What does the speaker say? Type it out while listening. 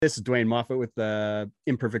This is Dwayne Moffat with the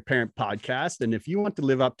Imperfect Parent Podcast. And if you want to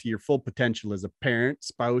live up to your full potential as a parent,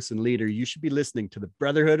 spouse, and leader, you should be listening to the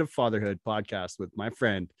Brotherhood of Fatherhood podcast with my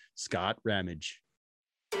friend, Scott Ramage.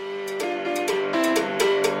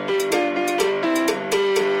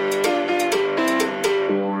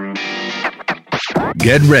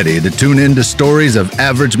 Get ready to tune in to stories of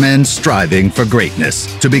average men striving for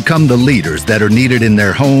greatness, to become the leaders that are needed in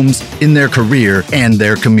their homes, in their career, and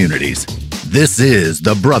their communities. This is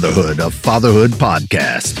the Brotherhood of Fatherhood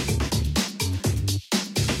podcast.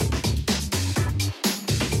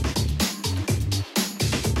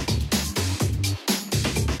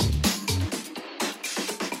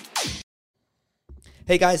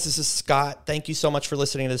 Hey guys, this is Scott. Thank you so much for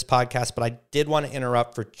listening to this podcast, but I did want to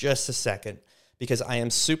interrupt for just a second because I am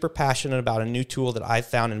super passionate about a new tool that I've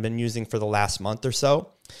found and been using for the last month or so.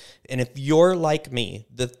 And if you're like me,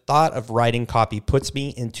 the thought of writing copy puts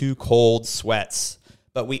me into cold sweats.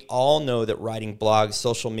 But we all know that writing blogs,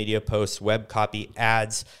 social media posts, web copy,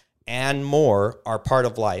 ads, and more are part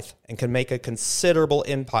of life and can make a considerable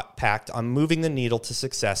impact on moving the needle to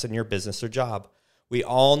success in your business or job. We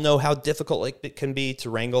all know how difficult it can be to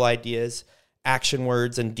wrangle ideas, action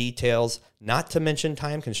words, and details, not to mention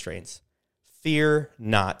time constraints. Fear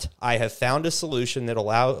not. I have found a solution that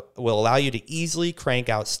will allow you to easily crank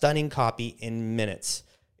out stunning copy in minutes.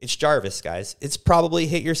 It's Jarvis, guys. It's probably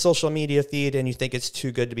hit your social media feed and you think it's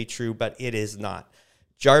too good to be true, but it is not.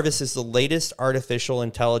 Jarvis is the latest artificial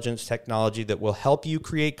intelligence technology that will help you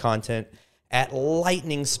create content at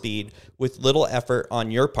lightning speed with little effort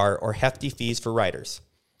on your part or hefty fees for writers.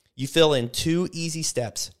 You fill in 2 easy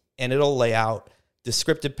steps and it'll lay out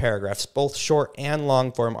descriptive paragraphs, both short and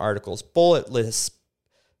long form articles, bullet lists,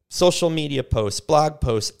 social media posts, blog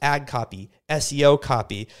posts, ad copy, SEO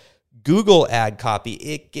copy, Google ad copy.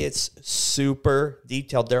 It gets super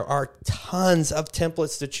detailed. There are tons of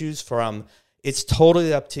templates to choose from. It's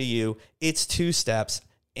totally up to you. It's 2 steps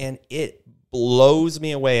and it blows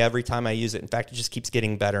me away every time I use it. In fact, it just keeps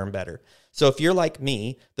getting better and better. So if you're like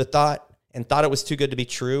me, thought it was too good to be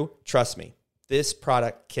true, trust me, this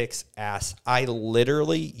product kicks ass. I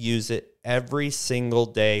literally use it every single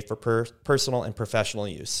day for personal and professional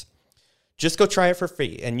use. Just go try it for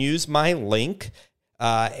free and use my link.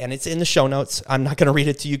 And it's in the show notes. I'm not going to read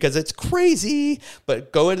it to you because it's crazy,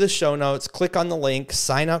 but go to the show notes, click on the link,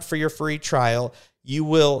 sign up for your free trial. You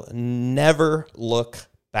will never look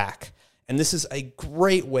back. And this is a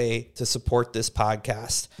great way to support this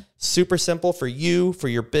podcast. Super simple for you, for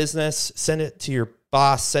your business. Send it to your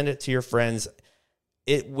boss, send it to your friends.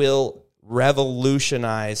 It will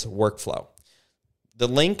revolutionize workflow. The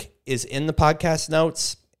link is in the podcast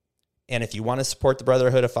notes. And if you want to support the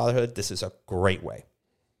Brotherhood of Fatherhood, this is a great way.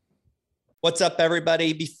 What's up,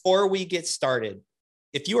 everybody? Before we get started,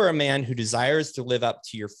 if you are a man who desires to live up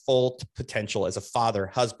to your full potential as a father,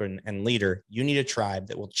 husband, and leader, you need a tribe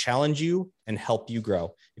that will challenge you and help you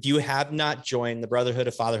grow. If you have not joined the Brotherhood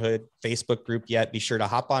of Fatherhood Facebook group yet, be sure to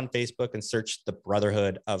hop on Facebook and search the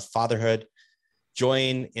Brotherhood of Fatherhood.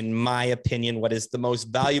 Join, in my opinion, what is the most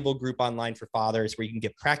valuable group online for fathers, where you can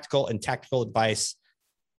get practical and tactical advice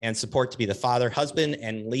and support to be the father, husband,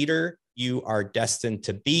 and leader you are destined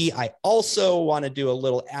to be. I also want to do a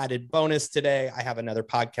little added bonus today. I have another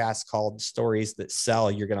podcast called Stories That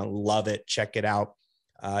Sell. You're going to love it. Check it out.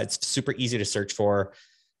 It's super easy to search for,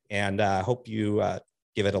 and I hope you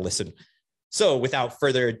give it a listen. So without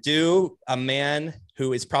further ado, a man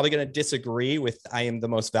who is probably going to disagree with I am the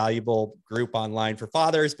most valuable group online for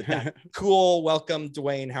fathers, but that's cool. Welcome,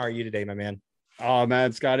 Dwayne. How are you today, my man? Oh,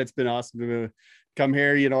 man, Scott, it's been awesome to come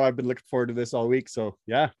here. You know, I've been looking forward to this all week. So,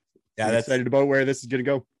 yeah, I'm excited about where this is going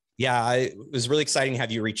to go. Yeah, it was really exciting to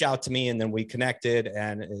have you reach out to me, and then we connected,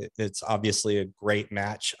 and it's obviously a great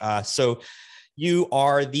match. So you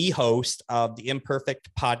are the host of the Imperfect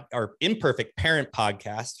Parent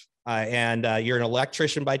Podcast, and you're an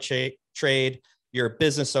electrician by trade. You're a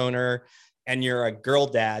business owner, and you're a girl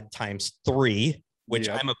dad times 3, which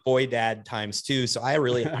I'm a boy dad times 2. So I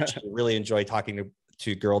really really enjoy talking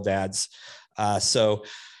to girl dads. So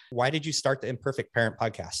why did you start the Imperfect Parent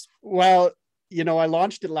Podcast? Well, you know, I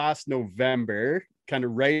launched it last November, kind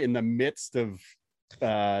of right in the midst of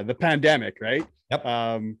the pandemic, right?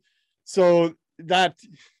 Yep. So that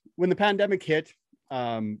when the pandemic hit,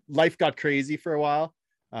 life got crazy for a while.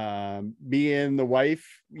 Me and the wife,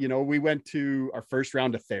 you know, we went to our first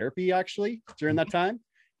round of therapy actually during that time.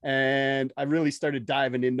 And I really started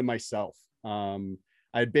diving into myself.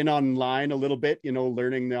 I'd been online a little bit, you know,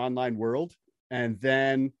 learning the online world. And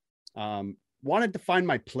then wanted to find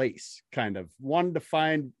my place, wanted to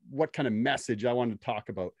find what kind of message I wanted to talk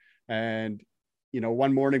about. And, you know,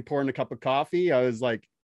 one morning pouring a cup of coffee, I was like,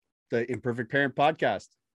 the Imperfect Parent podcast.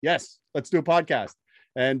 Yes, let's do a podcast.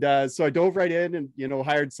 And so I dove right in and,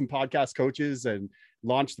 hired some podcast coaches and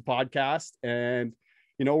launched the podcast. And,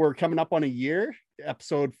 we're coming up on a year,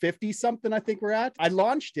 episode 50 something, I think we're at. I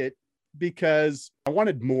launched it because I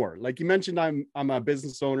wanted more. Like you mentioned, I'm a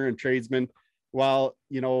business owner and tradesman. Well,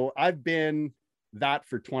 I've been that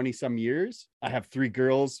for 20 some years. I have 3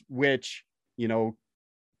 girls, which,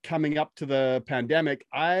 coming up to the pandemic,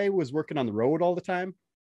 I was working on the road all the time.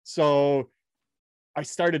 So I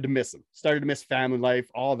started to miss them, started to miss family life,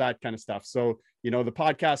 all that kind of stuff. So, the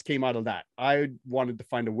podcast came out of that. I wanted to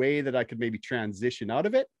find a way that I could maybe transition out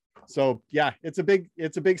of it. So yeah, it's a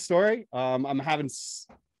big story. I'm having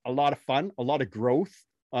a lot of fun, a lot of growth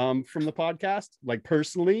from the podcast, like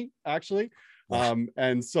personally, actually.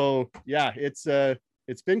 And so, yeah,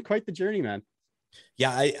 it's been quite the journey, man.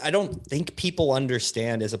 Yeah. I don't think people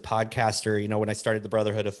understand as a podcaster, when I started the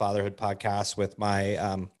Brotherhood of Fatherhood podcast with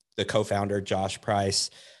my, the co-founder, Josh Price,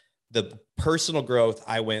 the personal growth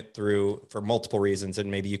I went through for multiple reasons. And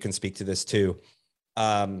maybe you can speak to this too.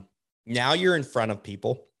 Now you're in front of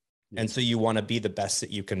people. And so you want to be the best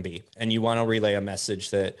that you can be. And you want to relay a message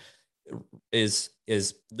that is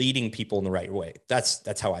leading people in the right way.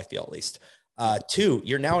 That's how I feel, at least. 2,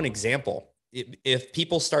 you're now an example. If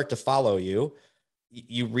people start to follow you,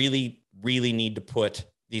 you really, really need to put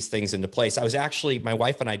these things into place. My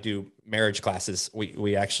wife and I do marriage classes.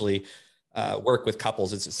 We actually work with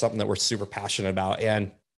couples. It's something that we're super passionate about.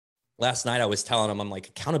 And last night I was telling them, I'm like,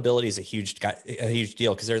 accountability is a huge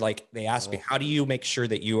deal. Cause they asked me, how do you make sure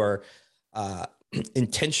that you are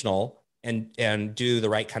intentional and do the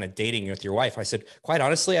right kind of dating with your wife? I said, quite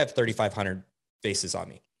honestly, I have 3,500 faces on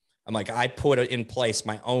me. I'm like, I put in place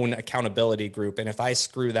my own accountability group. And if I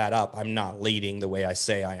screw that up, I'm not leading the way I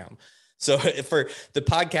say I am. So for the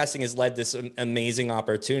podcasting has led this amazing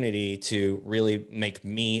opportunity to really make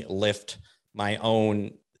me lift my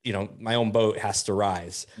own, my own boat has to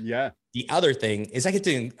rise. Yeah. The other thing is I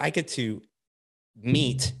get to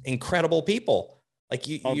meet incredible people. Like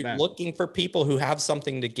you're looking for people who have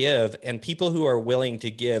something to give, and people who are willing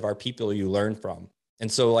to give are people you learn from.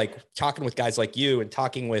 And so like talking with guys like you and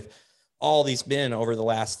talking with all these men over the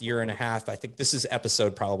last year and a half, I think this is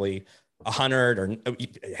episode probably 100, or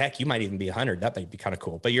heck, you might even be 100. That might be kind of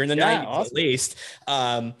cool, but you're in the 90s awesome. At least.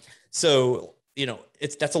 So,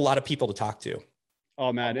 that's a lot of people to talk to.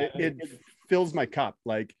 Oh man, it fills my cup.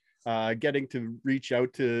 Like getting to reach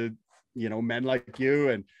out to, men like you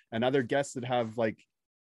and other guests that have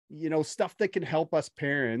stuff that can help us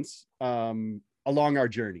parents along our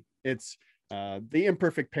journey. It's the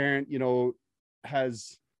Imperfect Parent,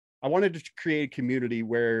 I wanted to create a community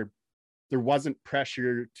where there wasn't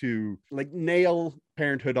pressure to nail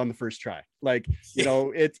parenthood on the first try. It's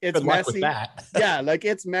messy. Yeah.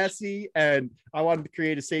 It's messy. And I wanted to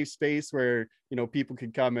create a safe space where, people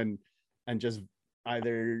could come and just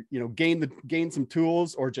either, gain some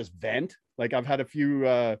tools or just vent. I've had a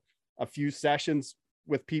few sessions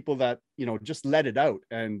with people that, just let it out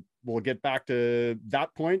and we'll get back to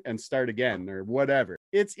that point and start again or whatever.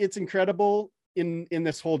 It's incredible in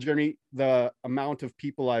this whole journey, the amount of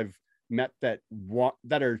people I've met that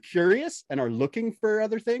are curious and are looking for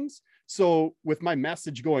other things. So with my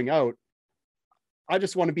message going out, I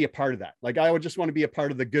just want to be a part of that. I would just want to be a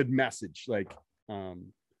part of the good message.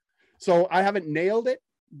 So I haven't nailed it,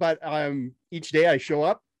 but each day I show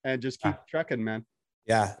up and just keep trucking, man.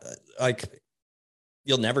 Yeah.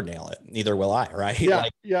 You'll never nail it. Neither will I. Right. Yeah.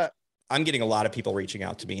 Yeah. I'm getting a lot of people reaching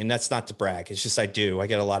out to me, and that's not to brag. It's just, I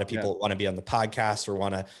get a lot of people that want to be on the podcast or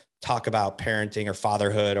want to talk about parenting or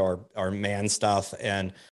fatherhood or man stuff.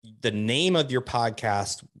 And the name of your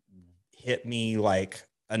podcast hit me like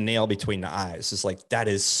a nail between the eyes. It's like, that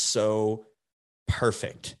is so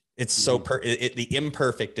perfect. It's so the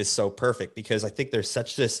imperfect is so perfect, because I think there's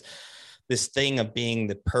such this thing of being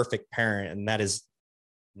the perfect parent, and that is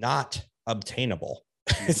not obtainable.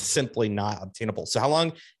 It's simply not obtainable. So how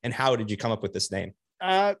long and how did you come up with this name?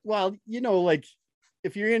 Well,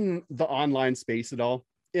 if you're in the online space at all,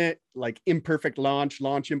 imperfect launch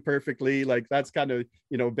imperfectly, that's kind of,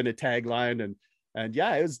 been a tagline. And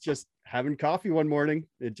yeah, it was just having coffee one morning.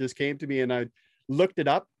 It just came to me and I looked it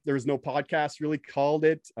up. There was no podcast really called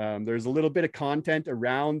it. There's a little bit of content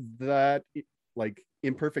around that,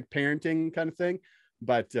 imperfect parenting kind of thing.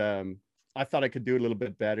 But I thought I could do a little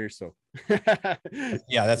bit better. So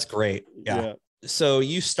yeah, that's great. Yeah. So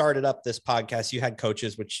you started up this podcast, you had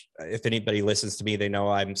coaches, which if anybody listens to me, they know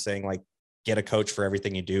I'm saying get a coach for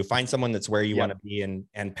everything you do, find someone that's where you want to be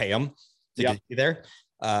and pay them to get you there.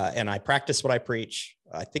 And I practice what I preach.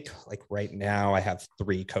 I think right now I have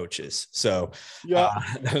 3 coaches. So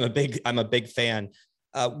I'm a big fan.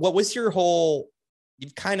 What was your whole,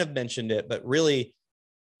 you've kind of mentioned it, but really,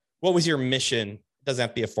 what was your mission? It doesn't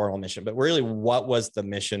have to be a formal mission, but really, what was the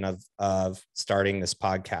mission of starting this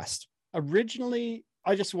podcast? Originally,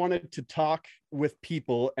 I just wanted to talk with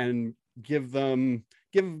people and give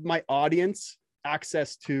my audience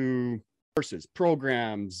access to courses,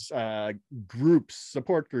 programs, groups,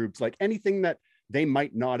 support groups, like anything that they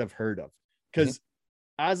might not have heard of. Because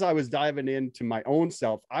as I was diving into my own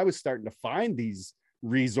self, I was starting to find these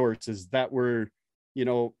resources that were,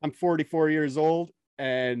 I'm 44 years old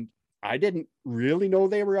and I didn't really know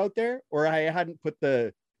they were out there, or I hadn't put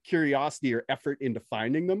the curiosity or effort into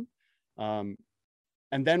finding them.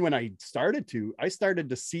 And then when I started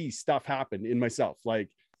to see stuff happen in myself. Like,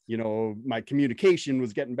 my communication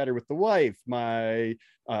was getting better with the wife. My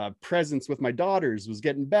presence with my daughters was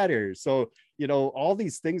getting better. So, all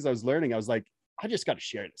these things I was learning, I was like, I just got to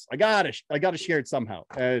share this. I got to share it somehow.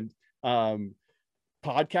 And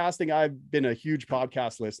podcasting, I've been a huge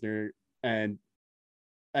podcast listener, and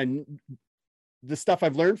the stuff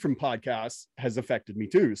I've learned from podcasts has affected me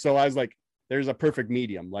too. So I was like, there's a perfect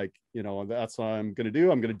medium. Like, that's what I'm going to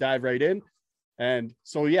do. I'm going to dive right in. And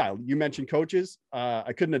so, yeah, you mentioned coaches.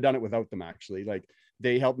 I couldn't have done it without them, actually. Like,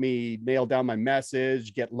 they helped me nail down my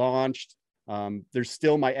message, get launched. There's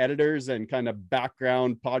still my editors and kind of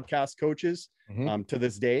background podcast coaches to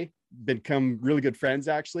this day, become really good friends,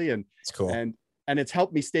 actually. And it's cool. And it's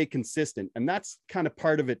helped me stay consistent. And that's kind of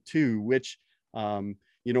part of it too, which,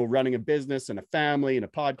 running a business and a family and a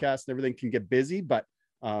podcast and everything can get busy, but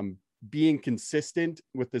being consistent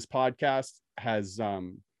with this podcast has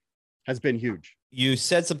been huge. You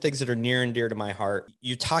said some things that are near and dear to my heart.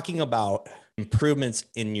 You talking about improvements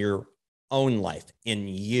in your own life, in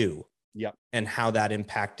you, yep, and how that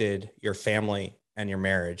impacted your family and your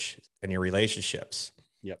marriage and your relationships.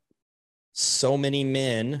 Yep. So many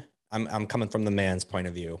men, I'm coming from the man's point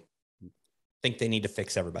of view, think they need to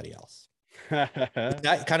fix everybody else. Is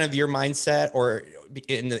that kind of your mindset, or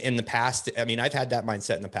in the past? I mean, I've had that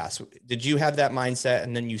mindset in the past. Did you have that mindset,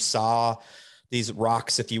 and then you saw these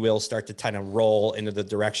rocks, if you will, start to kind of roll into the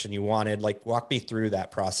direction you wanted? Like, walk me through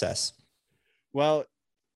that process. Well,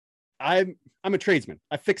 I'm a tradesman.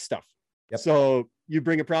 I fix stuff. Yep. So you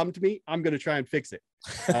bring a problem to me, I'm going to try and fix it.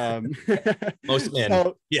 Most men.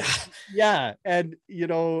 So, yeah. Yeah. And,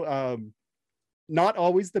 not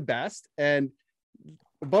always the best. And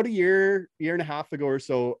about a year and a half ago or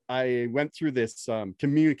so, I went through this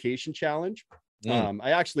communication challenge.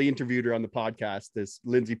 I actually interviewed her on the podcast, this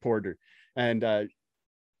Lindsay Porter, and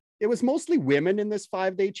it was mostly women in this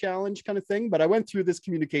 5-day challenge kind of thing. But I went through this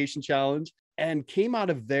communication challenge and came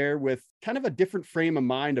out of there with kind of a different frame of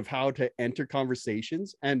mind of how to enter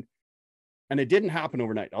conversations. And it didn't happen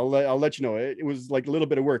overnight. I'll let you know. It was like a little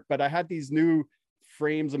bit of work, but I had these new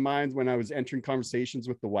frames of mind when I was entering conversations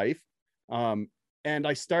with the wife. And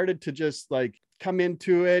I started to just like come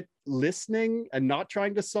into it listening and not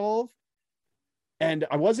trying to solve. And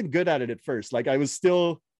I wasn't good at it at first. Like, I was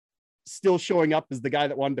still showing up as the guy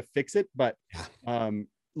that wanted to fix it, but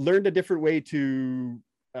learned a different way to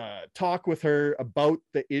talk with her about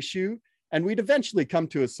the issue. And we'd eventually come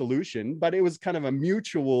to a solution, but it was kind of a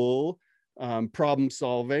mutual problem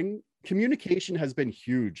solving. Communication has been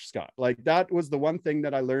huge, Scott. Like, that was the one thing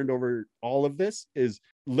that I learned over all of this, is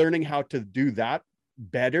learning how to do that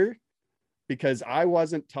better, because I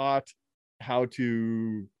wasn't taught how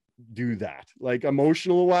to do that. Like,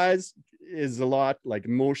 emotional wise is a lot, like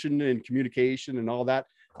emotion and communication and all that.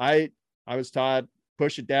 I was taught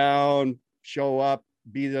push it down, show up,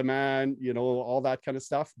 be the man, all that kind of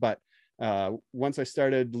stuff. But once I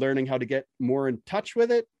started learning how to get more in touch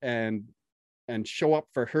with it and show up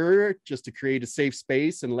for her, just to create a safe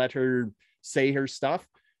space and let her say her stuff,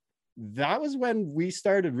 that was when we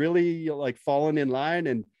started really like falling in line.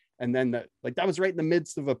 And then that was right in the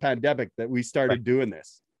midst of a pandemic that we started doing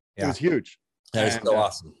this. Yeah. It was huge. That is so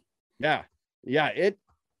awesome. Yeah.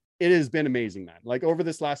 It has been amazing, man. Like, over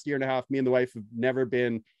this last year and a half, me and the wife have never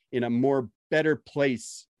been in a more better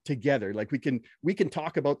place together. Like, we can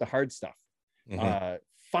talk about the hard stuff,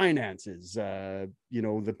 finances,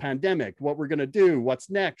 the pandemic, what we're going to do, what's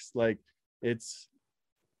next. Like,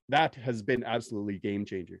 that has been absolutely game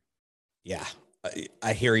changer. Yeah.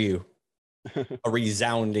 I hear you. A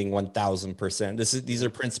resounding 1000%. These are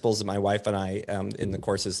principles that my wife and I, in the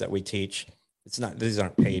courses that we teach. These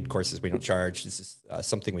aren't paid courses. We don't charge. This is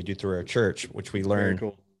something we do through our church, which we learn.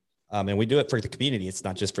 Very cool. And we do it for the community. It's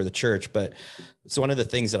not just for the church, but it's one of the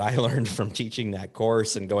things that I learned from teaching that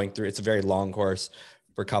course and going through. It's a very long course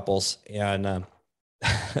for couples. And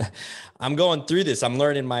I'm going through this. I'm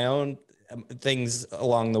learning my own things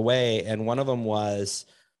along the way. And one of them was,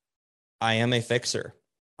 I am a fixer.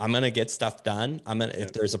 I'm going to get stuff done.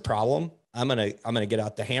 If there's a problem, I'm going to get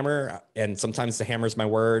out the hammer. And sometimes the hammer's my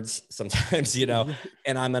words, sometimes, and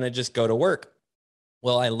I'm going to just go to work.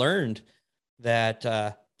 Well, I learned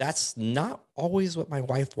that, that's not always what my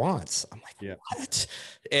wife wants. I'm like, what?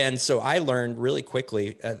 And so I learned really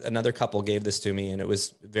quickly. Another couple gave this to me, and it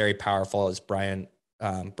was very powerful. As Brian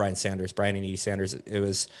and Edie Sanders. It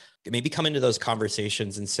was maybe come into those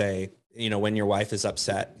conversations and say, when your wife is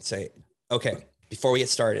upset, say, okay, before we get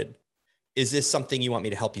started, is this something you want me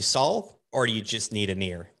to help you solve, or do you just need an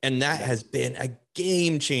ear? And that has been a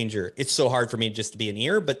game changer. It's so hard for me just to be an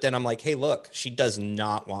ear, but then I'm like, hey, look, she does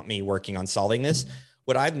not want me working on solving this.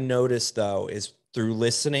 What I've noticed though, is through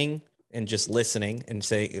listening and just listening and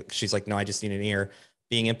say, she's like, no, I just need an ear,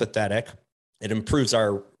 being empathetic, it improves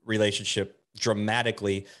our relationship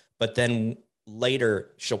dramatically. But then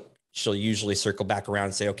later she'll usually circle back around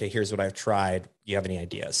and say, okay, here's what I've tried. Do you have any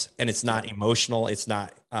ideas? And it's not emotional. It's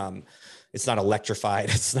not electrified.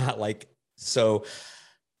 It's not like, so,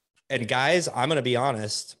 and guys, I'm going to be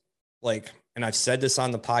honest, and I've said this on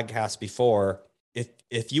the podcast before,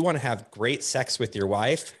 if you want to have great sex with your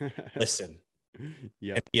wife, listen,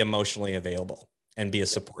 and be emotionally available and be a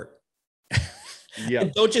support.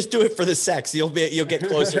 Don't just do it for the sex. You'll get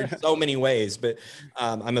closer in so many ways, but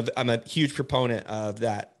I'm a huge proponent of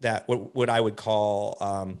that what I would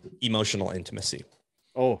call emotional intimacy.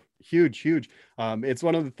 Oh, huge. It's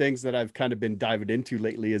one of the things that I've kind of been diving into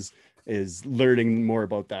lately is learning more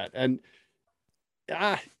about that. And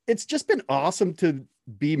it's just been awesome to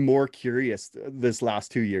be more curious this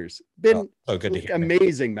last 2 years. Been so good to hear.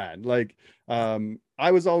 Amazing, man. I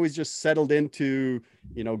was always just settled into,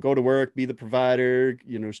 go to work, be the provider,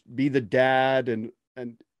 be the dad. And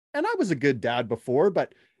I was a good dad before,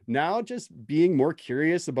 but now just being more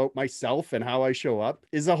curious about myself and how I show up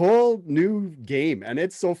is a whole new game. And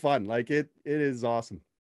it's so fun. It is awesome.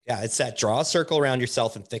 Yeah, it's that draw a circle around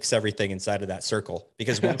yourself and fix everything inside of that circle.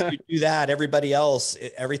 Because once you do that, everybody else,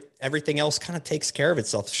 everything else kind of takes care of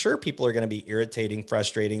itself. Sure, people are going to be irritating,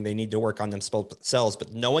 frustrating. They need to work on themselves,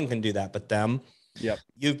 but no one can do that but them. Yep.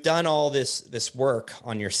 You've done all this work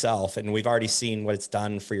on yourself, and we've already seen what it's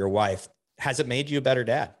done for your wife. Has it made you a better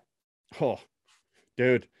dad? Oh,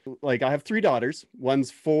 dude. I have 3 daughters. One's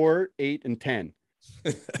 4, 8, and 10.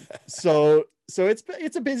 So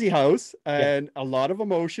it's a busy house and a lot of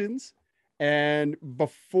emotions. And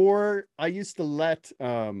before, I used to let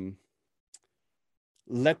the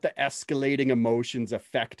escalating emotions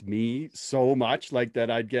affect me so much,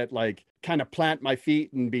 that I'd get kind of plant my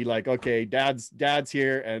feet and be like, okay, dad's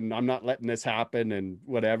here and I'm not letting this happen and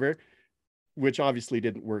whatever, which obviously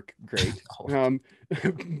didn't work great.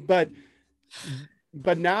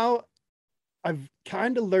 But now I've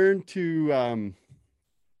kind of learned to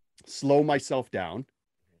slow myself down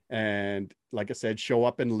and, like I said, show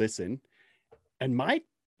up and listen. And my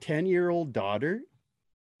 10-year-old daughter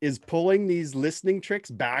is pulling these listening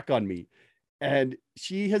tricks back on me. And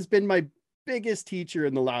she has been my biggest teacher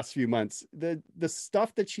in the last few months. The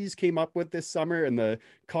stuff that she's came up with this summer, and the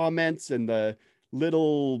comments and the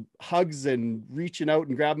little hugs and reaching out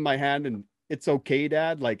and grabbing my hand and it's okay,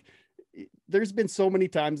 Dad. There's been so many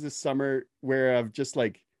times this summer where I've just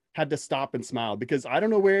had to stop and smile, because I don't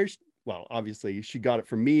know where obviously she got it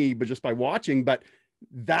from me, but just by watching, but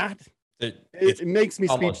it makes me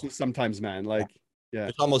speechless sometimes, man. Yeah.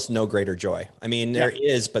 There's almost no greater joy. I mean, there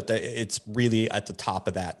is, but it's really at the top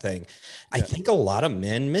of that thing. I think a lot of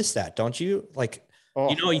men miss that. Don't you?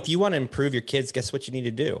 If you want to improve your kids, guess what you need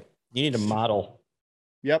to do? You need to model.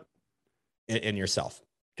 Yep. In yourself.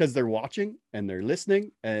 Because they're watching and they're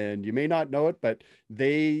listening, and you may not know it, but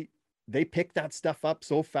they pick that stuff up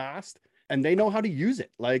so fast, and they know how to use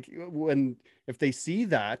it. If they see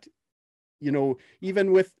that,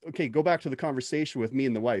 even with, go back to the conversation with me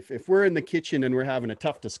and the wife. If we're in the kitchen and we're having a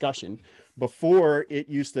tough discussion, before it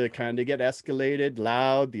used to kind of get escalated,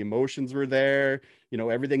 loud, the emotions were there,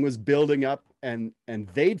 everything was building up, and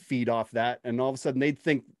they'd feed off that. And all of a sudden they'd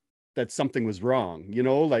think that something was wrong,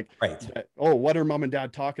 right. Oh, what are mom and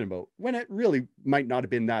dad talking about? When it really might not have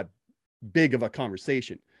been that big of a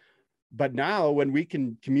conversation. But now when we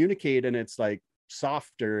can communicate and it's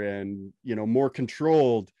softer and, more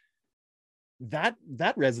controlled, that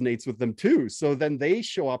resonates with them too. So then they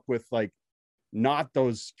show up with not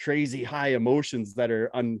those crazy high emotions that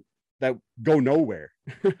that go nowhere.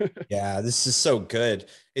 Yeah, this is so good.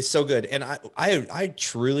 It's so good. And I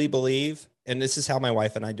truly believe, and this is how my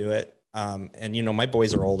wife and I do it. And my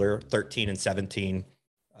boys are older, 13 and 17.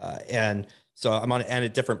 And so I'm at a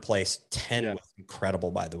different place. 10 was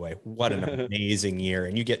incredible, by the way. What an amazing year.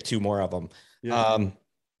 And you get 2 more of them. Yeah.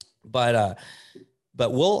 But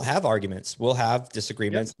but we'll have arguments. We'll have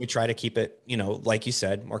disagreements. Yep. We try to keep it, you know, like you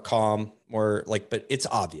said, more calm, more like, but it's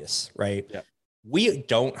obvious, right? Yep. We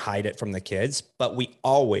don't hide it from the kids, but we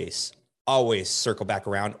always circle back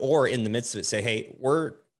around, or in the midst of it say, hey,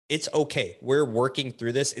 it's okay. We're working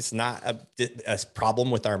through this. It's not a problem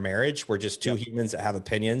with our marriage. We're just two humans that have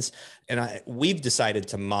opinions. And we've decided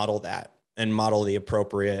to model that and model the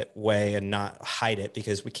appropriate way and not hide it,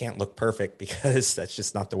 because we can't look perfect, because that's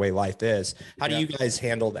just not the way life is. How do you guys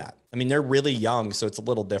handle that? I mean, they're really young, so it's a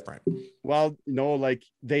little different. Well, no, like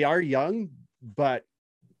they are young, but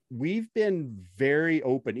we've been very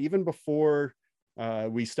open even before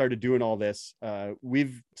we started doing all this.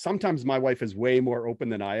 Sometimes my wife is way more open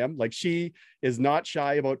than I am. Like, she is not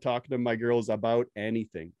shy about talking to my girls about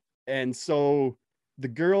anything. And so the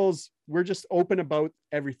girls, we're just open about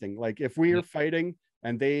everything. Like, if we are fighting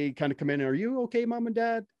and they kind of come in, are you okay, mom and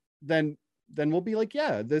dad? Then we'll be like,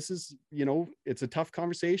 yeah, this is, you know, it's a tough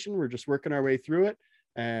conversation. We're just working our way through it,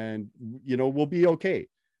 and, you know, we'll be okay.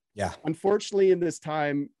 Yeah. Unfortunately, in this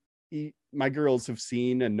time, my girls have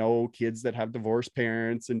seen and know kids that have divorced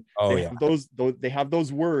parents, and they have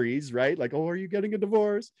those worries, right? Like, oh, are you getting a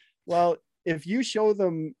divorce? Well, if you show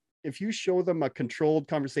them a controlled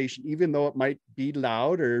conversation, even though it might be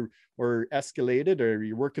loud or escalated, or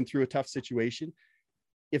you're working through a tough situation,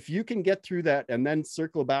 if you can get through that and then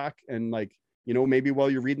circle back and, like, you know, maybe while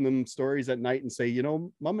you're reading them stories at night and say, you know,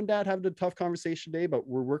 mom and dad had a tough conversation today, but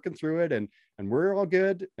we're working through it, and we're all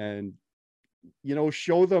good. And, you know,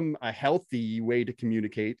 show them a healthy way to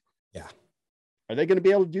communicate. Yeah. Are they going to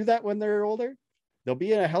be able to do that when they're older? They'll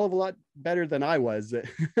be a hell of a lot better than I was.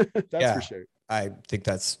 That's for sure. I think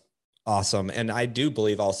that's awesome. And I do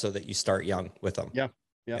believe also that you start young with them. Yeah.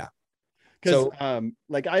 Because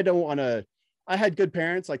like, I had good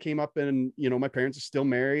parents. I came up and, you know, my parents are still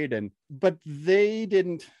married, but they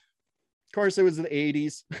didn't, of course it was the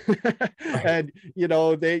 80s. Right. And, you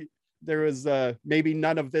know, there was maybe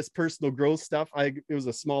none of this personal growth stuff. It was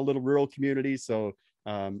a small little rural community. So,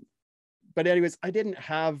 but anyways, I didn't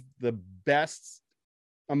have the best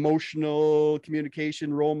emotional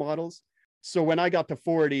communication role models. So when I got to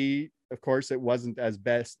 40, of course, it wasn't as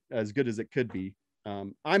good as it could be.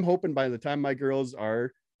 I'm hoping by the time my girls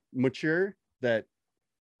are mature, that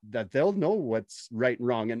they'll know what's right and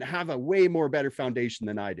wrong and have a way more better foundation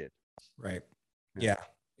than I did. Right. Yeah.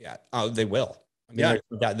 Oh, they will. I mean,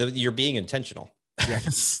 you're being intentional. Yeah.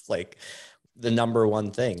 It's like the number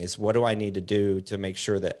one thing is, what do I need to do to make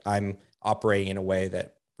sure that I'm operating in a way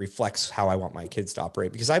that reflects how I want my kids to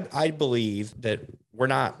operate? Because I believe that we're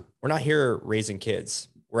not here raising kids.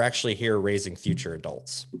 We're actually here raising future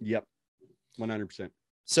adults. Yep. 100%.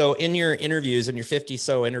 So in your interviews, in your 50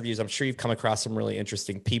 so interviews, I'm sure you've come across some really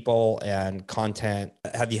interesting people and content.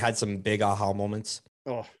 Have you had some big aha moments?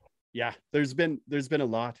 Oh yeah. There's been a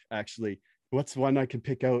lot, actually. What's one I can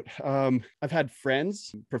pick out? I've had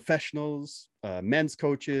friends, professionals, men's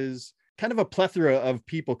coaches, kind of a plethora of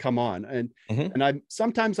people come on. And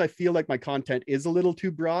sometimes I feel like my content is a little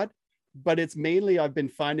too broad, but it's mainly I've been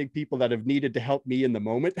finding people that have needed to help me in the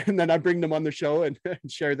moment. And then I bring them on the show and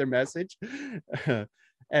share their message.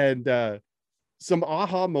 And some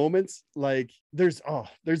aha moments, like there's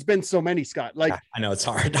been so many, Scott. Like, I know it's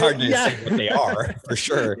hard to say what they are, for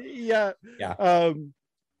sure. Yeah.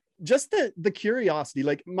 Just the curiosity,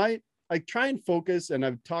 like I try and focus, and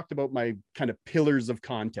I've talked about my kind of pillars of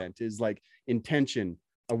content is like intention,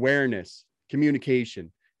 awareness,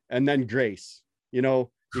 communication, and then grace. You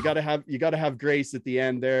know, you got to have grace at the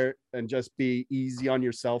end there, and just be easy on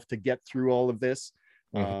yourself to get through all of this.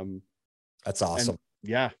 That's awesome.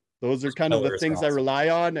 Those are kind of the things I rely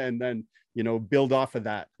on, and then, you know, build off of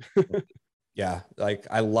that. Yeah. Like,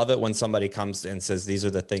 I love it when somebody comes and says, these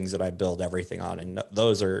are the things that I build everything on. And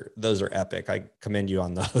those are epic. I commend you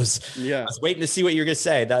on those. Yeah. I was waiting to see what you're going to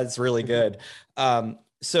say. That's really good.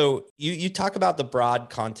 So you talk about the broad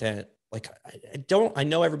content. Like, I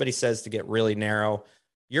know everybody says to get really narrow.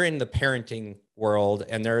 You're in the parenting world,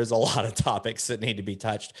 and there is a lot of topics that need to be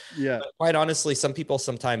touched. Yeah. But quite honestly, some people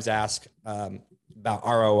sometimes ask about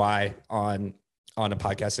ROI on a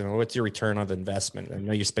podcast, and what's your return of investment? I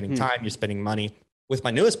know you're spending time, you're spending money. With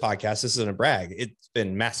my newest podcast, this isn't a brag, it's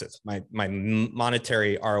been massive. My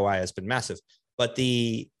monetary ROI has been massive, but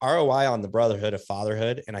the ROI on the brotherhood of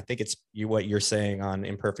fatherhood, and I think it's what you're saying on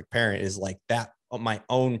Imperfect Parent, is like that, my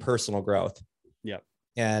own personal growth. Yeah.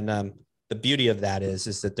 And the beauty of that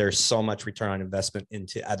is that there's so much return on investment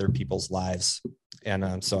into other people's lives.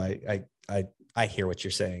 And so I hear what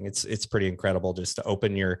you're saying. It's pretty incredible just to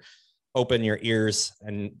open your ears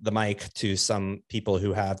and the mic to some people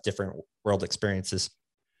who have different world experiences.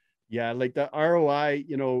 Yeah. Like the ROI,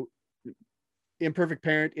 you know, imperfect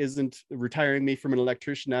parent isn't retiring me from an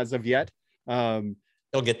electrician as of yet. You'll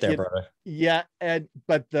get there, brother. Yeah.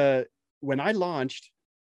 But when I launched,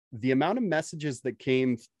 the amount of messages that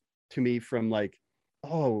came to me from like,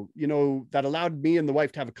 oh, that allowed me and the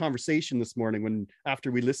wife to have a conversation this morning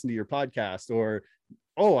after we listened to your podcast, or,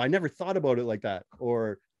 oh, I never thought about it like that.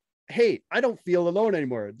 Or, hey, I don't feel alone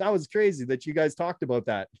anymore. That was crazy that you guys talked about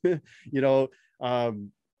that.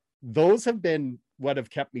 Those have been what have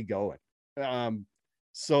kept me going.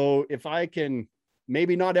 So if I can,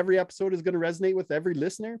 maybe not every episode is going to resonate with every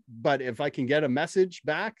listener, but if I can get a message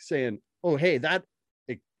back saying, oh, hey, that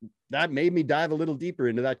made me dive a little deeper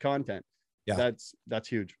into that content. Yeah. That's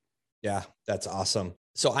huge. Yeah. That's awesome.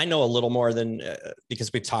 So I know a little more than,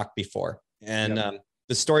 because we've talked before, and, Yep.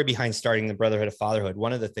 The story behind starting the Brotherhood of Fatherhood.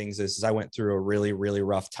 One of the things is I went through a really, really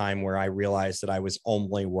rough time where I realized that I was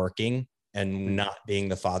only working and not being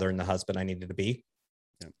the father and the husband I needed to be.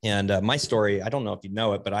 Yep. And my story, I don't know if you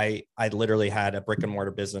know it, but I literally had a brick and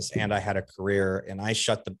mortar business and I had a career, and I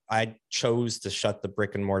chose to shut the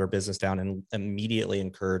brick and mortar business down and immediately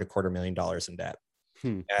incurred $250,000 in debt.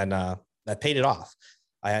 And that paid it off.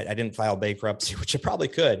 I didn't file bankruptcy, which I probably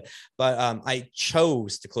could, but I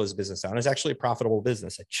chose to close the business down. It was actually a profitable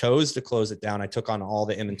business. I chose to close it down. I took on all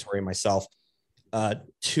the inventory myself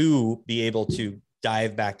to be able to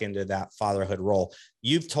dive back into that fatherhood role.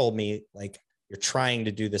 You've told me like you're trying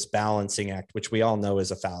to do this balancing act, which we all know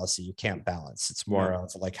is a fallacy. You can't balance. It's more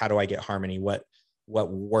of like, how do I get harmony? What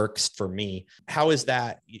works for me? How is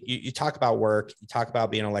that? You talk about work, you talk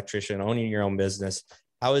about being an electrician, owning your own business.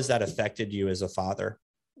 How has that affected you as a father?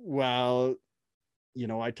 Well,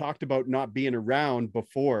 I talked about not being around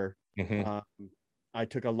before. Mm-hmm. I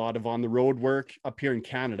took a lot of on the road work up here in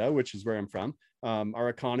Canada, which is where I'm from. Our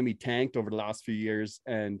economy tanked over the last few years.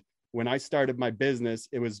 And when I started my business,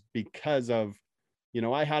 it was because of,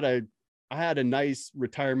 I had a nice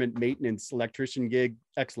retirement maintenance electrician gig,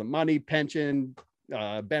 excellent money, pension,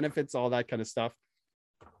 benefits, all that kind of stuff.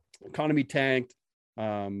 Economy tanked.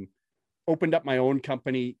 Opened up my own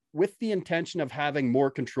company with the intention of having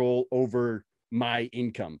more control over my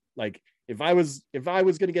income. Like if I was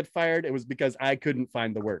going to get fired, it was because I couldn't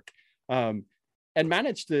find the work, and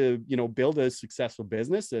managed to, build a successful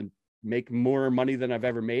business and make more money than I've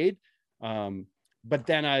ever made. But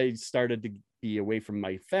then I started to be away from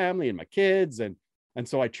my family and my kids. And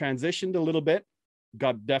so I transitioned a little bit,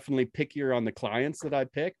 got definitely pickier on the clients that I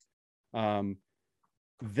picked.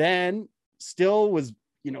 Then still was,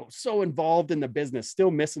 so involved in the business,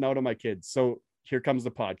 still missing out on my kids. So here comes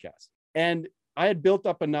the podcast. And I had built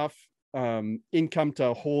up enough income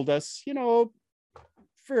to hold us,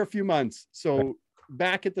 for a few months. So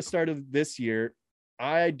back at the start of this year,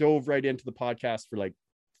 I dove right into the podcast for like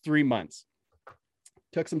 3 months.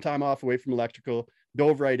 Took some time off away from electrical,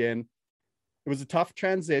 dove right in. It was a tough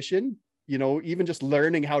transition, even just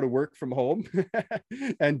learning how to work from home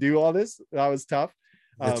and do all this. That was tough.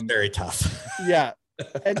 That's very tough. Yeah.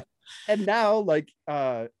 And now, like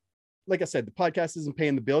I said, the podcast isn't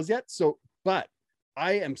paying the bills yet. But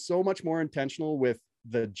I am so much more intentional with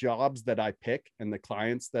the jobs that I pick and the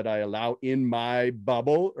clients that I allow in my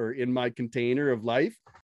bubble or in my container of life.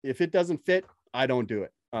 If it doesn't fit, I don't do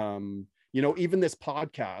it. Even this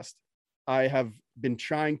podcast, I have been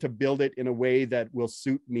trying to build it in a way that will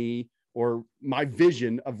suit me or my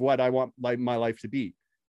vision of what I want my life to be.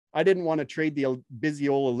 I didn't want to trade the busy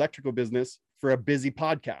old electrical business for a busy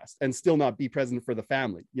podcast and still not be present for the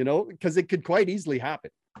family, because it could quite easily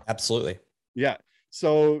happen. Absolutely. Yeah.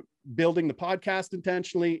 So building the podcast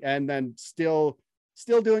intentionally, and then still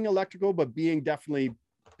doing electrical, but being definitely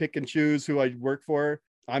pick and choose who I work for.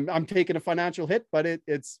 I'm taking a financial hit, but it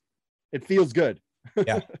feels good.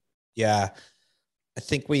 Yeah. I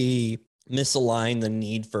think we misalign the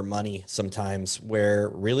need for money sometimes, where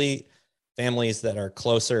really families that are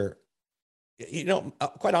closer,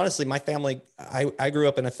 quite honestly, my family, I grew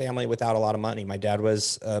up in a family without a lot of money. My dad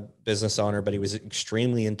was a business owner, but he was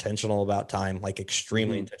extremely intentional about time,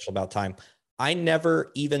 intentional about time. I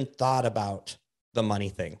never even thought about the money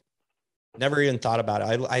thing. Never even thought about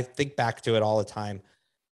it. I think back to it all the time.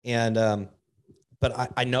 And,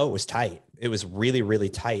 but I know it was tight. It was really, really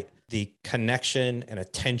tight. The connection and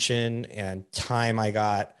attention and time I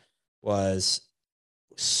got was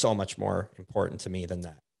so much more important to me than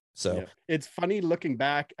that. So yeah. It's funny looking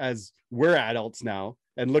back as we're adults now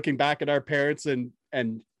and looking back at our parents and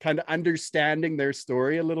kind of understanding their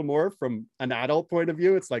story a little more from an adult point of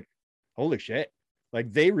view. It's like, holy shit.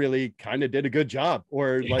 Like they really kind of did a good job,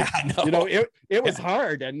 or like, it was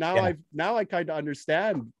hard. And now I kind of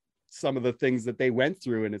understand some of the things that they went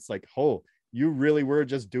through. And it's like, oh, you really were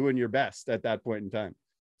just doing your best at that point in time.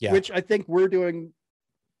 Yeah. which I think we're doing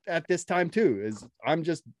at this time too. Is I'm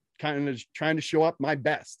just kind of trying to show up my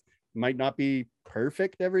best. Might not be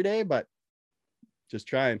perfect every day, but just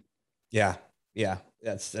trying. Yeah. Yeah.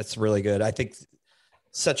 That's really good. I think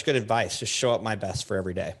such good advice. Just show up my best for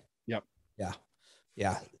every day. Yep. Yeah.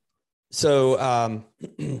 Yeah. So,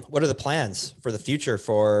 what are the plans for the future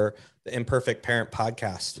for the Imperfect Parent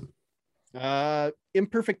podcast?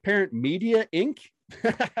 Imperfect Parent Media Inc.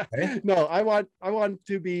 Okay. No, I want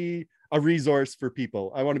to be a resource for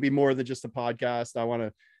people. I want to be more than just a podcast. I want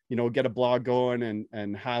to, get a blog going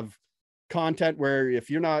and have content where if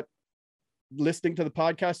you're not listening to the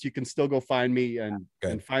podcast, you can still go find me and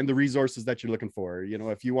find the resources that you're looking for.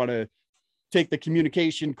 If you want to take the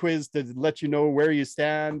communication quiz to let you know where you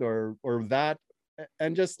stand or that,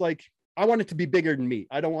 and just like, I want it to be bigger than me.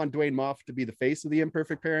 I don't want Dwayne Moff to be the face of the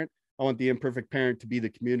Imperfect Parent. I want the Imperfect Parent to be the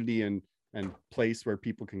community and place where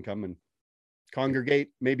people can come and congregate,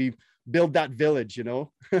 maybe build that village.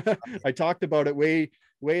 I talked about it way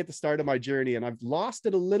at the start of my journey, and I've lost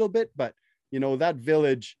it a little bit, but that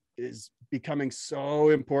village is becoming so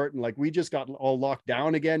important. Like, we just got all locked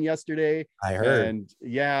down again yesterday. I heard. And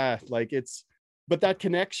yeah, like but that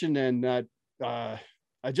connection and that,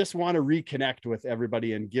 I just want to reconnect with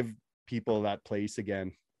everybody and give people that place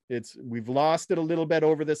again. We've lost it a little bit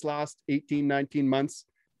over this last 18, 19 months.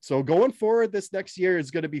 So going forward, this next year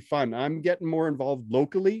is going to be fun. I'm getting more involved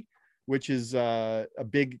locally, which is a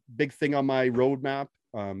big thing on my roadmap.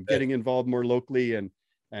 Getting involved more locally and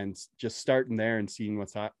just starting there and seeing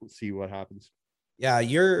see what happens. Yeah,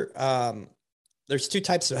 there's two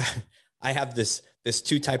types of I have this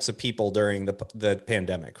two types of people during the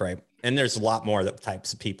pandemic, right? And there's a lot more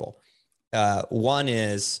types of people. One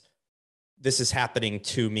is, this is happening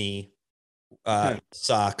to me,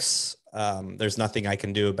 sucks. There's nothing I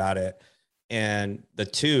can do about it. And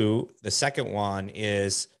the second one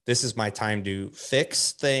is, this is my time to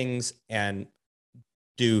fix things and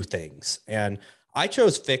do things. And I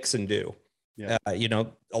chose fix and do. Yeah.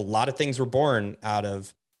 A lot of things were born out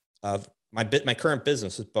of my current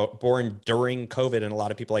business was born during COVID. And a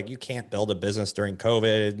lot of people you can't build a business during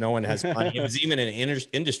COVID. No one has money. It was even an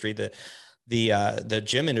industry that the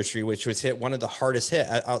gym industry, which was hit one of the hardest hit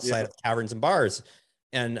outside of taverns and bars.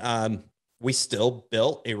 And we still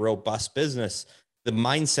built a robust business. The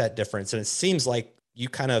mindset difference. And it seems like you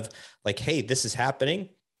kind of hey, this is happening.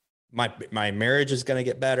 My marriage is going to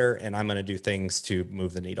get better, and I'm going to do things to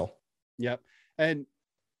move the needle. Yep. And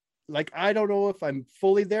I don't know if I'm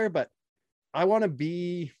fully there, but I want to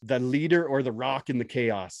be the leader or the rock in the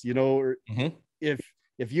chaos, or if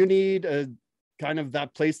you need a kind of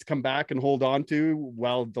that place to come back and hold on to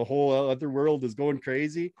while the whole other world is going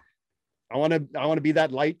crazy, I want to be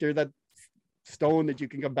that light or that stone that you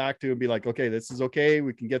can come back to and be like, okay, this is okay.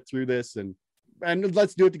 We can get through this and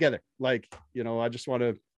let's do it together. I just want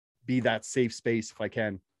to be that safe space if I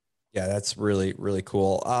can. Yeah, that's really, really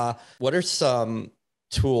cool. What are some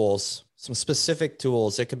tools, some specific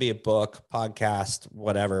tools? It could be a book, podcast,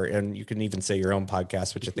 whatever. And you can even say your own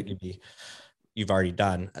podcast, which I think you've already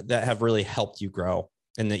done, that have really helped you grow.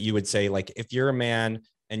 And that you would say, if you're a man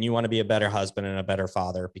and you want to be a better husband and a better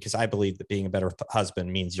father, because I believe that being a better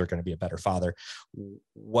husband means you're going to be a better father.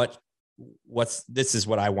 This is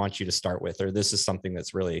what I want you to start with, or this is something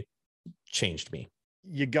that's really changed me.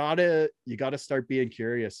 You gotta start being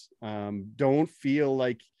curious. Don't feel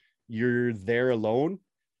like you're there alone.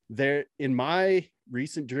 There, in my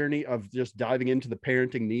recent journey of just diving into the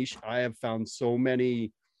parenting niche, I have found so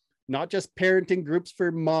many, not just parenting groups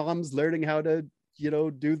for moms learning how to,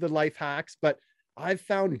 do the life hacks, but I've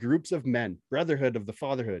found groups of men, Brotherhood of the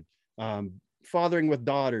Fatherhood, Fathering with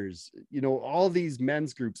Daughters, all these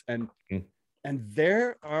men's groups. And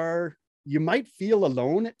you might feel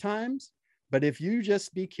alone at times, but if you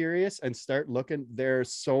just be curious and start looking, there are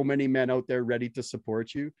so many men out there ready to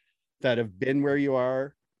support you that have been where you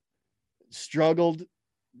are, struggled,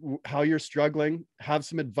 how you're struggling, have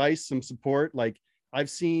some advice, some support. I've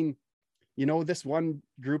seen, this one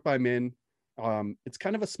group I'm in, it's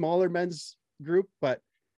kind of a smaller men's group, but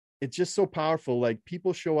it's just so powerful.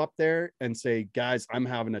 People show up there and say, guys, I'm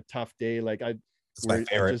having a tough day. It's my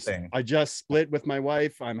favorite thing. I just split with my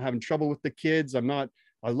wife. I'm having trouble with the kids.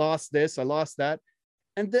 I lost this, I lost that.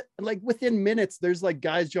 And within minutes, there's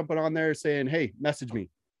guys jumping on there saying, hey, message me.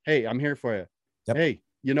 Hey, I'm here for you. Yep. Hey,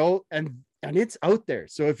 and it's out there.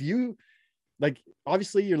 So if you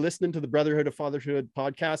obviously you're listening to the Brotherhood of Fatherhood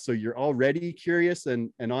podcast, so you're already curious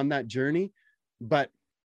and on that journey, but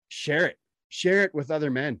share it with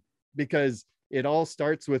other men, because it all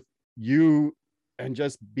starts with you and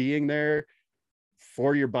just being there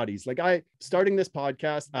for your buddies. Like I starting this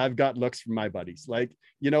podcast, I've got looks from my buddies. Like,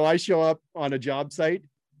 you know, I show up on a job site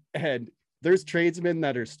and there's tradesmen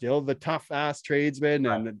that are still the tough ass tradesmen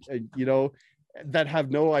and you know, that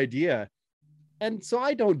have no idea. And so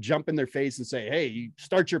I don't jump in their face and say, hey,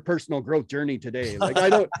 start your personal growth journey today. Like I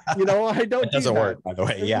don't, you know, I don't It doesn't work, by the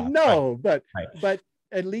way. Yeah. No, but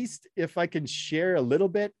at least if I can share a little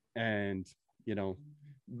bit and, you know,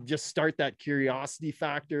 just start that curiosity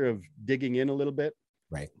factor of digging in a little bit.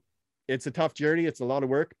 Right. It's a tough journey. It's a lot of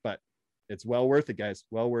work, but it's well worth it, guys.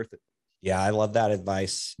 Well worth it. Yeah. I love that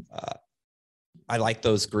advice. I like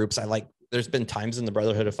those groups. There's been times in the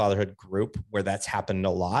Brotherhood of Fatherhood group where that's happened a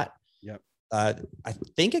lot. Yep. I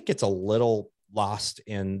think it gets a little lost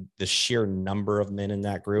in the sheer number of men in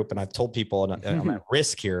that group. And I've told people, and I'm at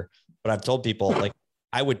risk here, but I've told people like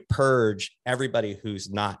I would purge everybody who's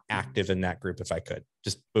not active in that group if I could.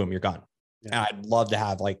 Just boom, you're gone. Yeah. And I'd love to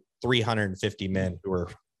have like 350 men who are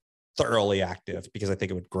thoroughly active because I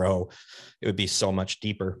think it would grow. It would be so much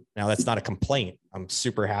deeper. Now that's not a complaint. I'm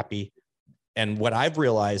super happy. And what I've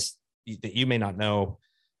realized that you may not know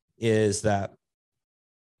is that,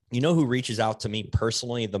 you know, who reaches out to me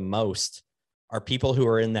personally the most are people who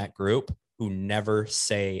are in that group who never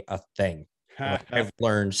say a thing. I've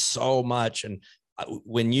learned so much. And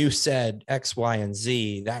when you said X, Y, and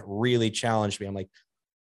Z, that really challenged me. I'm like,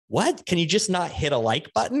 what? Can you just not hit a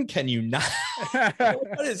like button? Can you not?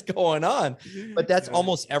 What is going on? But that's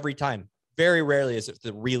almost every time. Very rarely is it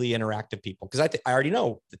the really interactive people. Cause I already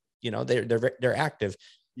know that, you know, they're active.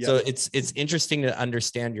 Yep. So it's interesting to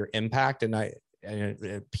understand your impact. And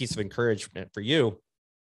a piece of encouragement for you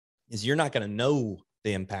is you're not going to know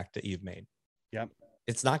the impact that you've made. Yep.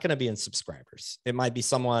 It's not going to be in subscribers. It might be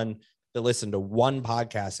someone that listened to one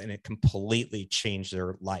podcast and it completely changed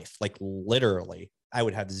their life. Like literally, I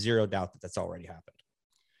would have zero doubt that that's already happened.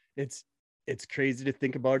 It's crazy to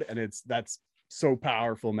think about it. And that's so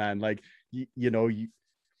powerful, man. Like, you know,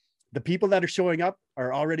 the people that are showing up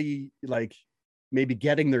are already like maybe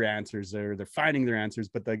getting their answers or they're finding their answers,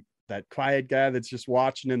 but that quiet guy that's just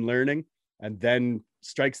watching and learning and then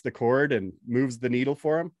strikes the chord and moves the needle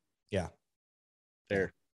for him. Yeah.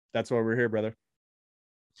 There. That's why we're here, brother.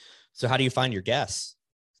 So how do you find your guests?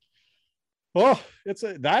 Oh, that's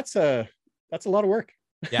a lot of work.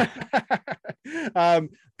 Yeah.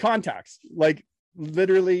 Contacts, like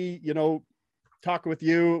literally, you know, talk with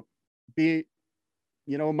you,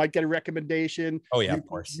 might get a recommendation. Oh yeah, of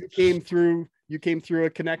course. You came through a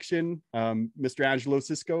connection, Mr. Angelo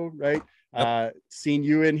Cisco, right? Yep. Seen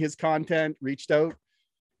you in his content, reached out.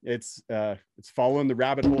 It's following the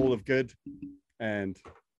rabbit hole of good, and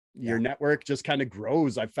your network just kind of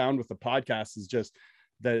grows. I've found with the podcast is just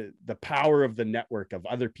the power of the network of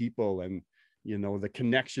other people, and you know, the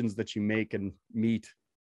connections that you make and meet.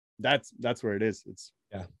 That's where it is. It's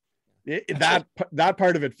that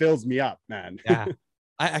part of it fills me up, man. Yeah.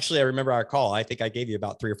 I remember our call. I think I gave you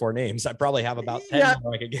about 3 or 4 names. I probably have about 10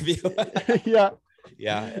 more I could give you. Yeah.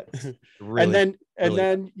 Yeah. Really, and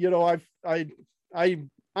then, you know, I'm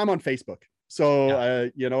on Facebook.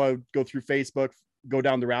 So, you know, I would go through Facebook, go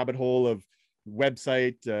down the rabbit hole of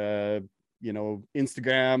website, you know,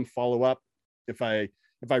 Instagram, follow up. If I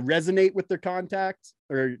resonate with their content,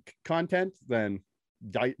 then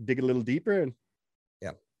dig a little deeper and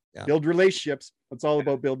build relationships. It's all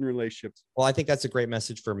about building relationships. Well, I think that's a great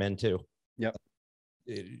message for men too. Yep.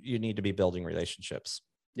 You need to be building relationships.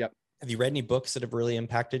 Yep. Have you read any books that have really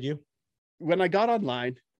impacted you? When I got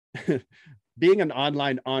online, being an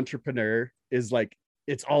online entrepreneur is like,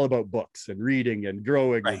 it's all about books and reading and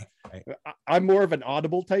growing. Right. I'm more of an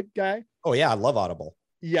Audible type guy. Oh yeah. I love Audible.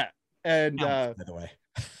 Yeah. And by the way,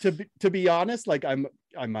 to be honest, like I'm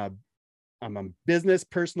a business,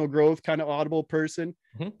 personal growth kind of Audible person.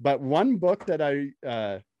 Mm-hmm. But one book that I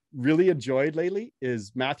really enjoyed lately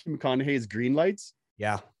is Matthew McConaughey's Green Lights.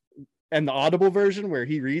 Yeah. And the Audible version where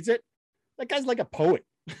he reads it, that guy's like a poet.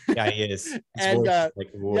 Yeah, he is. And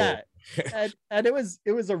and it was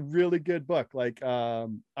a really good book. Like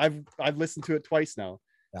I've listened to it twice now.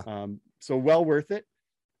 Yeah. So well worth it.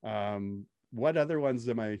 What other ones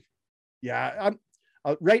am I? Yeah,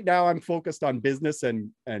 right now I'm focused on business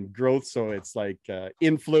and growth. So it's like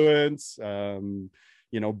influence,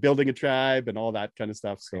 you know, building a tribe and all that kind of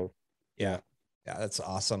stuff. So yeah, that's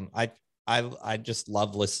awesome. I just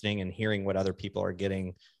love listening and hearing what other people are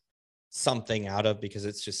getting something out of, because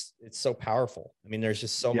it's so powerful. I mean, there's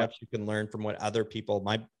just so much you can learn from what other people.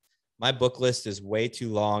 My book list is way too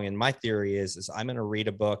long, and my theory is I'm going to read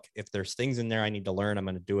a book. If there's things in there I need to learn, I'm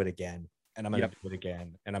going to do it again. And I'm going to do it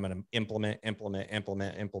again. And I'm going to implement,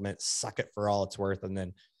 suck it for all it's worth, and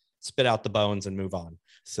then spit out the bones and move on.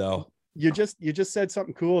 So you just said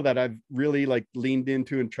something cool that I've really like leaned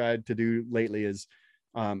into and tried to do lately is,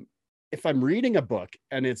 if I'm reading a book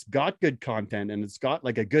and it's got good content and it's got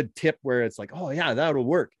like a good tip where it's like, oh yeah, that'll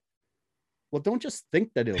work. Well, don't just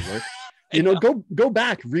think that it'll work. Go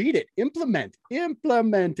back, read it, implement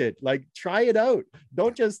it, like try it out.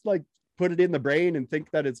 Don't just like put it in the brain and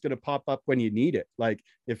think that it's going to pop up when you need it. Like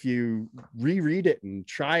if you reread it and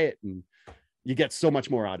try it, and you get so much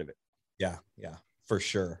more out of it. Yeah, for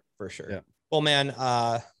sure. Yeah. Well, man,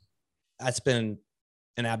 that's been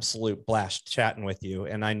an absolute blast chatting with you.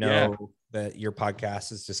 And I know that your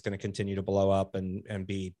podcast is just going to continue to blow up and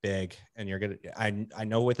be big. And you're going to, I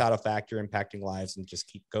know without a fact, you're impacting lives, and just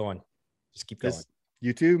keep going. Just keep going.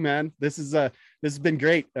 You too, man. This has been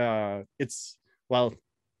great. Well,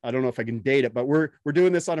 I don't know if I can date it, but we're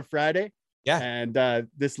doing this on a Friday. Yeah. And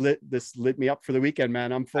this lit me up for the weekend,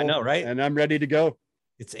 man. I'm full. I know, right? And I'm ready to go.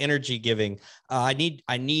 It's energy giving. I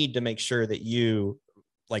need to make sure that you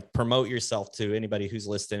like promote yourself to anybody who's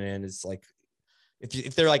listening in. Is like,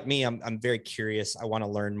 if they're like me, I'm very curious. I want to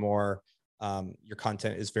learn more. Your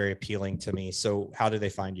content is very appealing to me. So how do they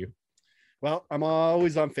find you? Well, I'm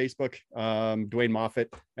always on Facebook, Dwayne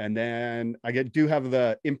Moffat. And then I do have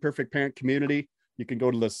the Imperfect Parent community. You can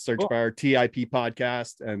go to the search bar TIP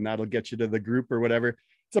podcast, and that'll get you to the group or whatever.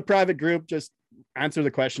 It's a private group. Just answer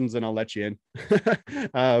the questions and I'll let you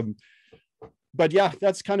in. But yeah,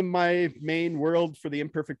 that's kind of my main world for the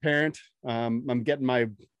Imperfect Parent. I'm getting my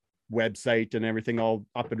website and everything all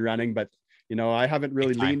up and running, but I haven't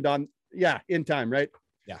really leaned on, in time. Right.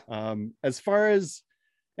 Yeah. As far as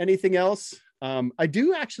anything else, I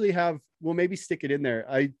do actually have, we'll maybe stick it in there.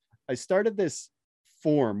 I started this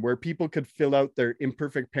form where people could fill out their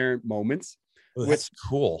imperfect parent moments. Oh, that's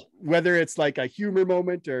cool. Whether it's like a humor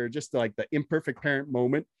moment or just like the imperfect parent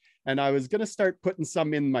moment. And I was going to start putting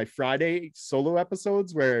some in my Friday solo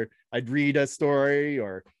episodes where I'd read a story,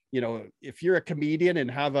 or, if you're a comedian and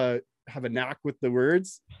have a knack with the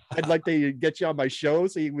words, I'd like to get you on my show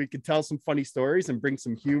so we could tell some funny stories and bring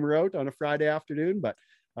some humor out on a Friday afternoon. But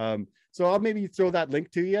so I'll maybe throw that link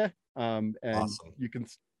to you, and awesome. You can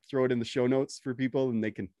throw it in the show notes for people, and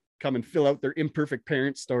they can come and fill out their imperfect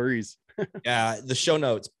parent stories. Yeah, the show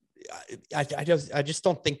notes. I just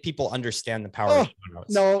don't think people understand the power of show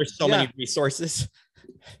notes. No, there's so many resources.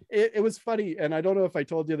 It was funny, and I don't know if I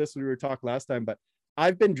told you this when we were talking last time, but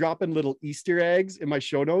I've been dropping little Easter eggs in my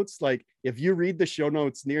show notes. Like if you read the show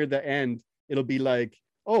notes near the end, it'll be like,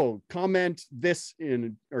 oh, comment this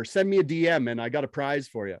in, or send me a DM and I got a prize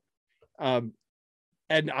for you.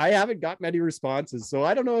 And I haven't got many responses. So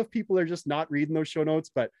I don't know if people are just not reading those show notes,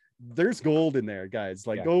 but there's gold in there, guys.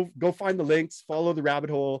 Like go find the links, follow the rabbit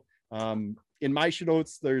hole. In my show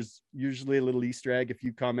notes, there's usually a little Easter egg. If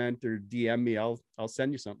you comment or DM me, I'll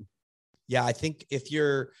send you something. Yeah. I think if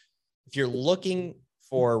you're looking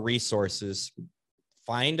for resources,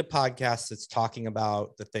 find a podcast that's talking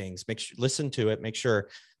about the things, listen to it, make sure,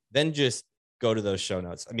 then just go to those show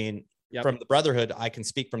notes. I mean, from the Brotherhood, I can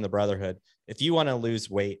speak from the Brotherhood. If you want to lose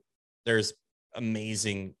weight, there's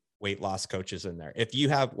amazing weight loss coaches in there. If you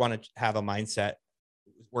want to have a mindset,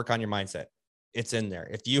 work on your mindset, it's in there.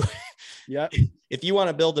 If you, if you want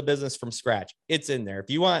to build a business from scratch, it's in there. If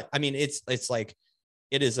you want, I mean, it's like,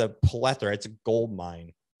 it is a plethora. It's a gold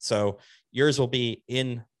mine. So yours will be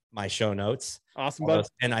in my show notes. Awesome. Bud.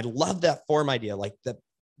 And I love that form idea. Like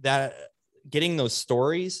that getting those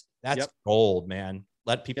stories, that's gold, man.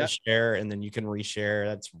 Let people share, and then you can reshare.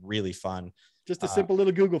 That's really fun. Just a simple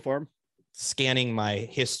little Google form. Scanning my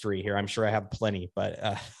history here. I'm sure I have plenty,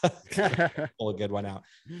 but pull a good one out.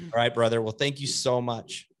 All right, brother. Well, thank you so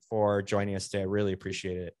much for joining us today. I really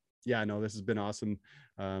appreciate it. Yeah, no, this has been awesome.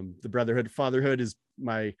 The Brotherhood Fatherhood is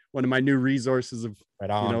one of my new resources of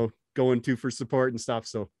going to for support and stuff.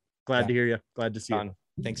 So glad to hear you. Glad to see you.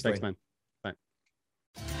 Thanks, man. Bye.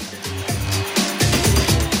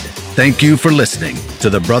 Thank you for listening to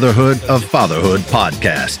the Brotherhood of Fatherhood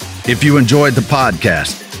podcast. If you enjoyed the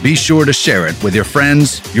podcast, be sure to share it with your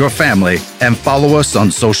friends, your family, and follow us on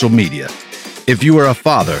social media. If you are a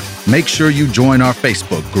father, make sure you join our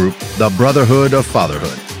Facebook group, The Brotherhood of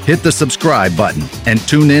Fatherhood. Hit the subscribe button and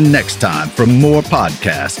tune in next time for more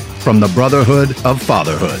podcasts from the Brotherhood of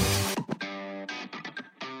Fatherhood.